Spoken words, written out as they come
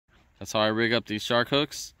That's how I rig up these shark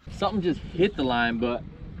hooks. Something just hit the line, but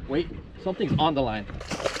wait, something's on the line.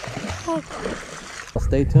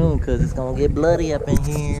 Stay tuned, because it's gonna get bloody up in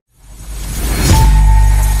here.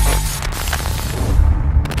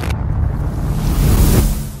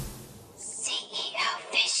 CEO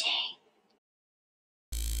Fishing.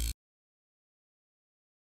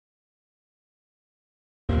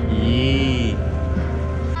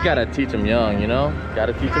 Yeah. Gotta teach them young, you know?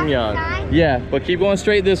 Gotta teach them young. Yeah, but keep going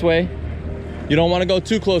straight this way. You don't want to go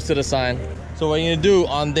too close to the sign. So what you're gonna do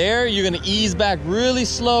on there, you're gonna ease back really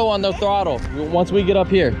slow on the throttle once we get up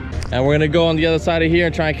here. And we're gonna go on the other side of here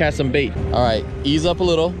and try and catch some bait. All right, ease up a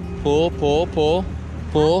little. Pull, pull, pull,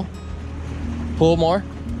 pull. Pull more.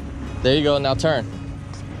 There you go, now turn.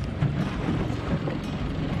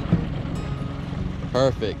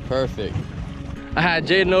 Perfect, perfect. I had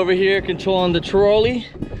Jaden over here controlling the trolley.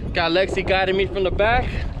 Got Lexi guiding me from the back.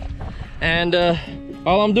 And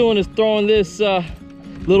all I'm doing is throwing this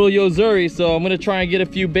little Yozuri. So I'm gonna try and get a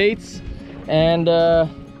few baits and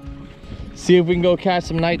see if we can go catch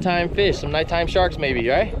some nighttime fish, some nighttime sharks maybe,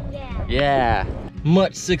 right? Yeah. Yeah.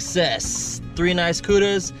 Much success. 3 nice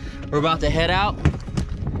kudas. We're about to head out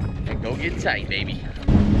and go get tight, baby.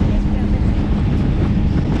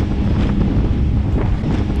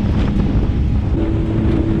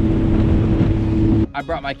 I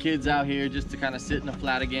brought my kids out here just to kind of sit in the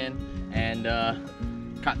flat again and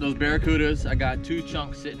caught those barracudas. I got 2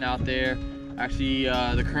 chunks sitting out there. Actually,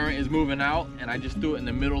 the current is moving out and I just threw it in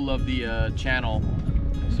the middle of the channel.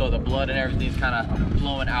 So the blood and everything's kind of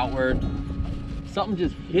flowing outward. Something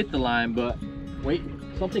just hit the line, but wait,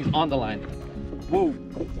 something's on the line. Whoa.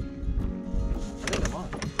 I think I'm on.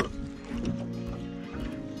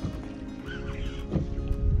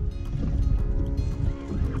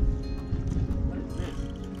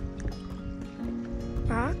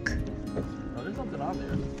 Rock? Oh, there's something on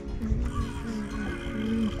there.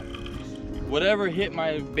 Whatever hit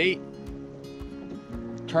my bait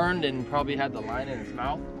turned and probably had the line in its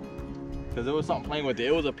mouth, because there was something playing with it.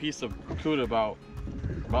 It was a piece of cuda about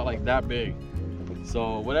like that big.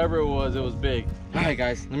 So whatever it was big. All right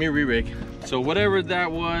guys, let me re-rig. So whatever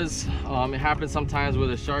that was, it happens sometimes with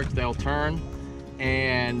the sharks. They'll turn,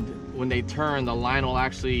 and when they turn, the line will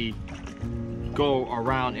actually go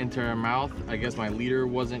around into her mouth. I guess my leader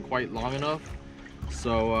wasn't quite long enough.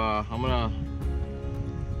 So I'm gonna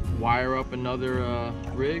wire up another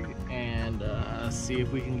rig and see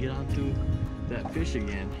if we can get onto that fish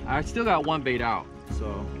again. I still got 1 bait out,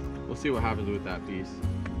 so we'll see what happens with that piece.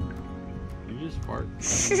 You just fart.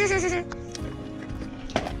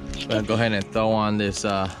 I'm gonna go ahead and throw on this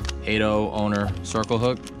 8.0 owner circle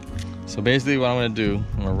hook. So basically what I'm gonna do,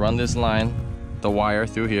 I'm gonna run this line, the wire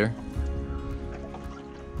through here,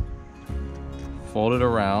 fold it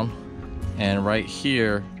around, and right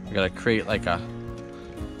here I gotta create like a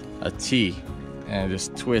T and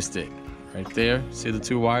just twist it right there. See the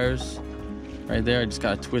 2 wires right there? I just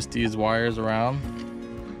gotta twist these wires around,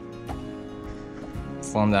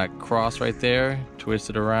 form that cross right there, twist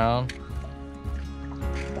it around.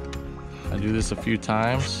 I do this a few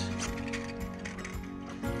times.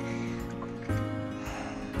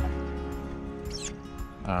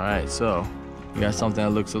 All right, so we got something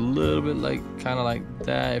that looks a little bit like, kind of like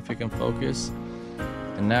that, if you can focus.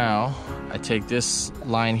 And now I take this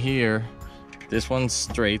line here, this one's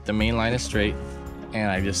straight, the main line is straight, and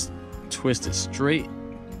I just twist it straight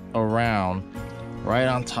around, right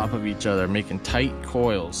on top of each other, making tight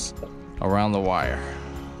coils around the wire.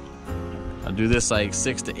 I'll do this like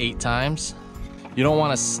 6 to 8 times. You don't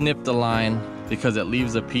want to snip the line because it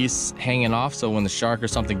leaves a piece hanging off, so when the shark or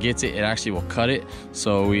something gets it, it actually will cut it.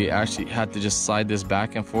 So we actually had to just slide this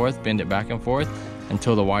back and forth, bend it back and forth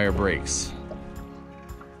until the wire breaks.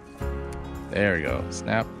 There we go,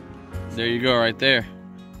 snap. There you go right there.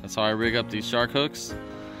 That's how I rig up these shark hooks.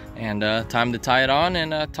 And time to tie it on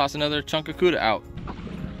and toss another chunk of cuda out.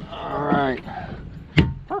 All right.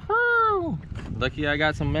 Lucky I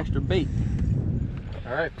got some extra bait.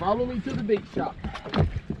 All right, follow me to the bait shop.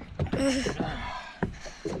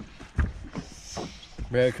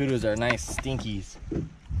 Barracudas are nice stinkies.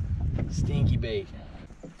 Stinky bait.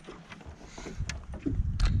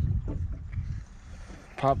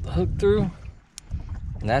 Pop the hook through,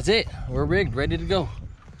 and that's it. We're rigged, ready to go.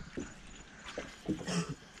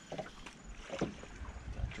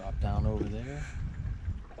 Drop down over there,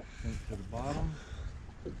 sink to the bottom,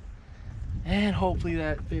 and hopefully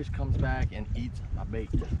that fish comes back and eats my bait.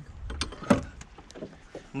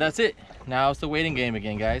 And that's it. Now it's the waiting game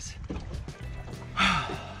again, guys.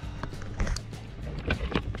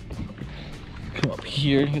 Come up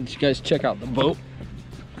here, let you guys check out the boat.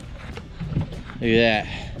 Look at that.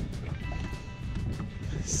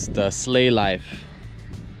 It's the sleigh life.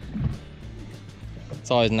 It's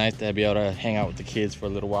always nice to be able to hang out with the kids for a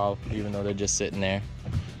little while, even though they're just sitting there.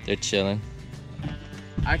 They're chilling.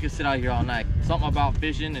 I could sit out here all night. Something about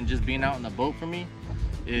fishing and just being out in the boat for me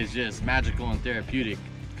is just magical and therapeutic.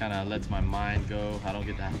 Kind of lets my mind go. I don't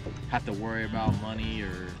get to have to worry about money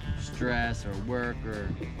or stress or work or,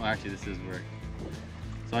 well, actually this is work.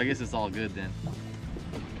 So I guess it's all good then.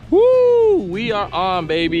 Woo! We are on,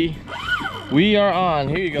 baby. We are on.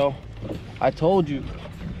 Here you go. I told you.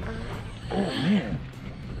 Oh man.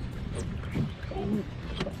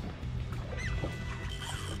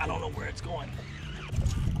 I don't know where it's going.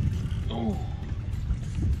 Oh.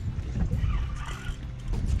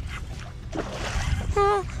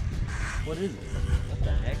 What is it? What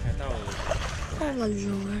the heck? I thought it was. Oh my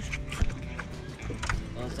lord.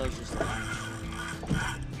 Oh, so it's just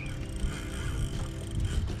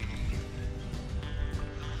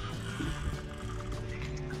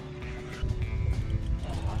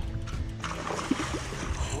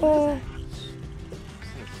Oh.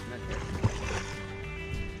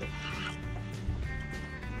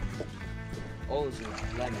 oh, it's a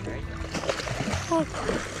lemon, right?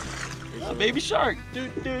 A baby shark.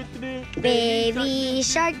 Baby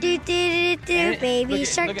shark, do do do do. Baby Look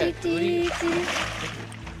shark, do at- do do do.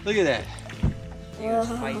 Look at that.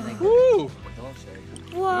 Fighting like Woo! a dog shark.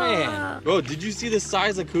 Whoa. Man. Bro, did you see the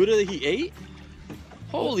size of cuda that he ate?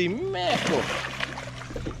 Holy mackerel.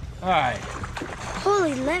 Alright.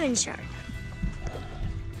 Holy lemon shark.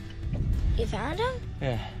 You found him?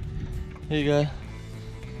 Yeah. Here you go.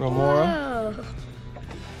 Remora. Whoa.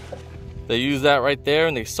 They use that right there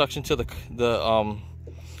and they suction to the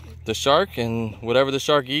shark, and whatever the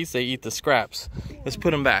shark eats, they eat the scraps. Let's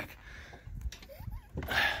put him back.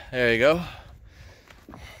 There you go.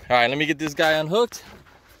 All right, let me get this guy unhooked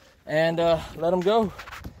and let him go.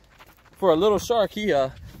 For a little shark, he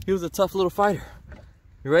was a tough little fighter.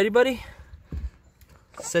 You ready, buddy?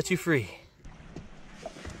 Set you free.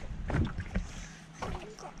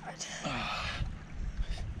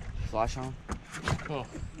 Flash on? Oh.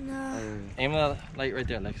 No. Aim the light right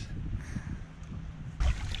there, Lex.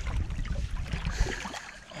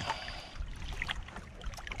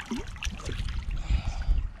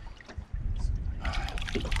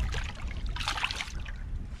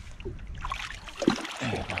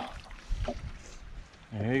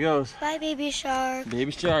 There he goes. Bye, baby shark.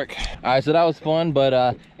 Baby shark. All right, so that was fun,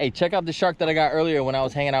 but hey, check out the shark that I got earlier when I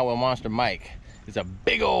was hanging out with Monster Mike. It's a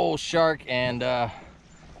big old shark, and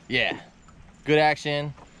yeah, good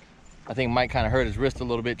action. I think Mike kind of hurt his wrist a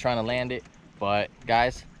little bit trying to land it, but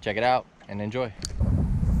guys, check it out and enjoy.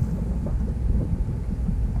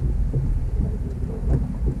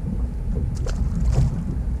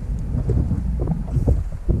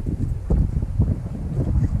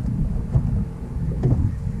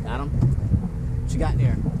 Got him? What you got in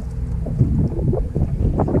here?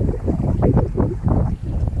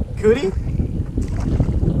 Cootie?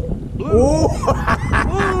 Blue.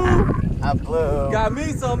 I blew. Got me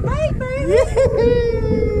some bait, baby.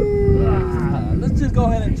 Let's just go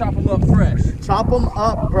ahead and chop them up fresh. Chop him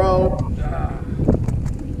up, bro.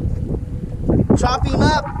 Chop him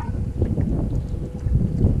up.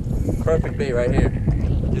 Perfect bait right here.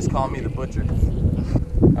 Just call me the butcher.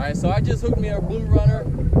 All right, so I just hooked me a blue runner,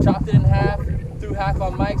 chopped it in half, threw half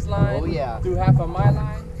on Mike's line. Oh, yeah. Threw half on my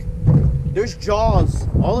line. There's jaws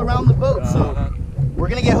all around the boat, so we're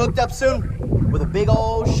gonna get hooked up soon with a big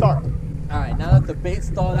old shark. All right, now that the bait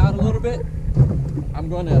stalled out a little bit, I'm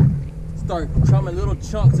gonna start chumming little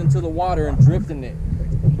chunks into the water and drifting it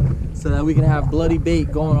so that we can have bloody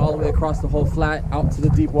bait going all the way across the whole flat out to the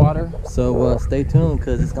deep water. So stay tuned,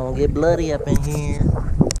 cause it's gonna get bloody up in here.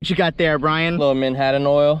 What you got there, Brian? Little Manhattan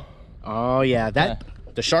oil. Oh yeah, that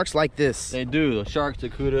the sharks like this. They do, the sharks, the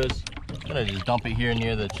cudas. I'm gonna just dump it here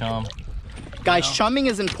near the chum. Guys, chumming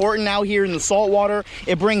is important out here in the salt water.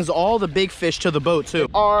 It brings all the big fish to the boat too.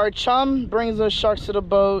 Our chum brings the sharks to the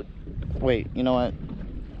boat. Wait, you know what?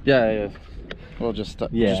 Yeah. We'll just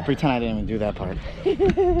Yeah. just pretend I didn't even do that part.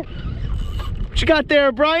 What you got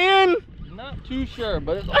there, Brian? Not too sure,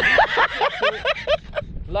 but it's a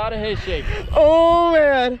lot of head shake. Oh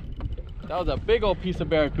man. That was a big old piece of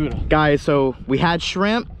barracuda. Guys, so we had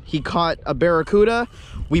shrimp. He caught a barracuda.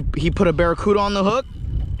 He put a barracuda on the hook,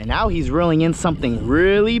 and now he's reeling in something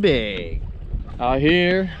really big. Out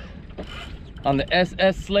here on the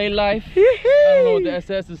SS Sleigh Life. I don't know what the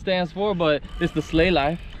SS stands for, but it's the Sleigh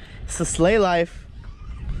Life. It's the sleigh life.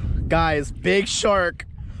 Guys, big shark.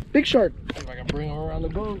 Big shark. See if I can bring him around the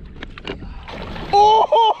boat.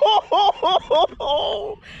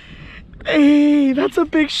 Oh! Hey, that's a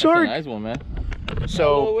big shark. That's a nice one, man.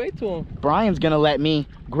 So Wait to him. Brian's gonna let me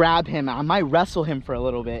grab him. I might wrestle him for a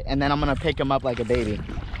little bit, and then I'm gonna pick him up like a baby.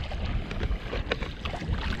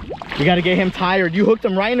 We gotta get him tired. You hooked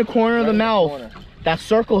him right in the corner of the mouth. That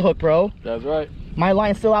circle hook, bro. That's right. My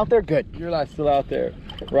line's still out there? Good. Your line's still out there.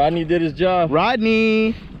 Rodney did his job.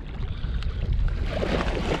 Rodney.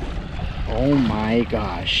 Oh my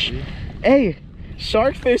gosh. Hey,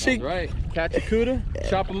 shark fishing. That's right. Catch a cuda,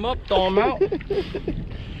 chop him up, throw him out.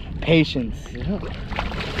 Patience. Yeah.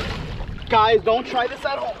 Guys, don't try this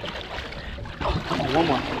at home. Oh, come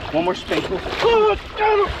on, one more space. Oh,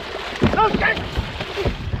 got him. Okay.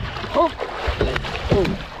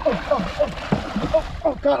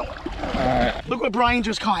 Oh, got him. All right. Look what Brian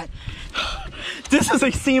just caught. This is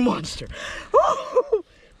a sea monster.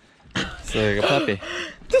 It's like a puppy.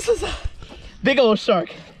 This is a big old shark.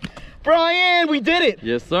 Brian, we did it.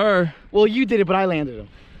 Yes, sir. Well, you did it, but I landed him.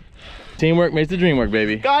 Teamwork makes the dream work,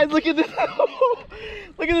 baby. Guys, look at this.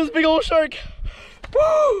 Look at this big old shark.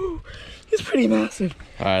 Woo! He's pretty massive.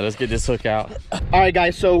 All right, let's get this hook out. All right,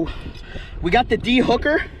 guys, so we got the D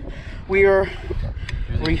hooker. We are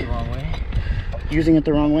Using it the wrong way. using it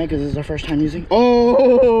the wrong way because this is our first time using.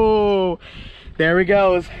 Oh, there he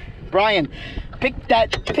goes. Brian, pick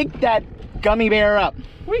that gummy bear up.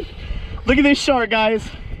 Whee. Look at this shark, guys.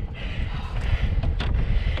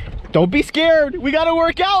 Don't be scared. We gotta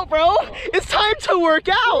work out, bro. It's time to work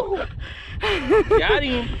out. Got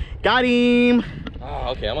him. Got him.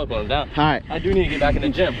 Oh, okay, I'm gonna put him down. All right. I do need to get back in the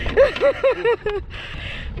gym.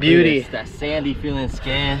 Beauty. That sandy feeling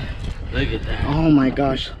skin. Look at that. Oh my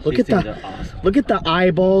gosh. Look These at things are awesome. look at the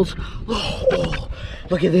eyeballs. Oh,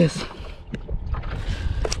 look at this.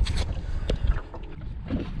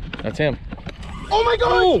 That's him. Oh my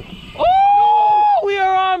gosh. Oh, we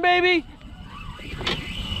are on, baby.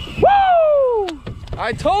 Woo!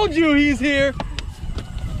 I told you he's here.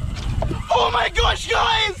 Oh my gosh,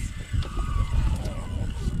 guys.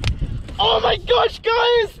 Oh my gosh,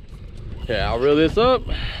 guys. Okay, I'll reel this up.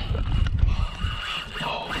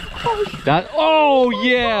 That, oh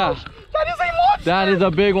yeah. That is a monster. That is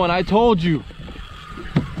a big one, I told you.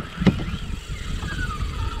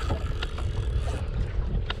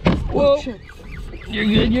 Whoa. Oh, shit. You're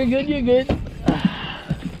good, you're good, you're good.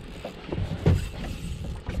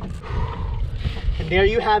 And there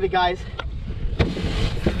you have it, guys.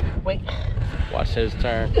 Wait. Watch his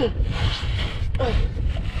turn. There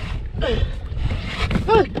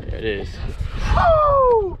it is.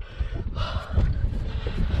 Woo!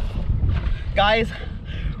 Guys,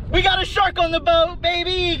 we got a shark on the boat,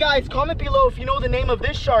 baby. Guys, comment below if you know the name of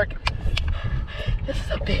this shark. This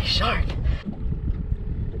is a big shark.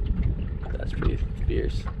 That's pretty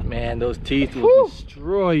fierce. Man, those teeth will Woo!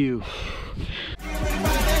 destroy you.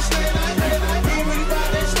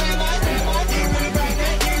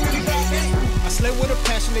 Slay with a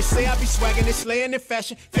passion, they say I be swagging, they slaying in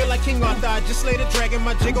fashion. Feel like King Arthur, I just slay the dragon.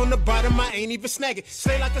 My jig on the bottom, I ain't even snagging.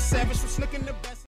 Slay like a savage from slicking the best.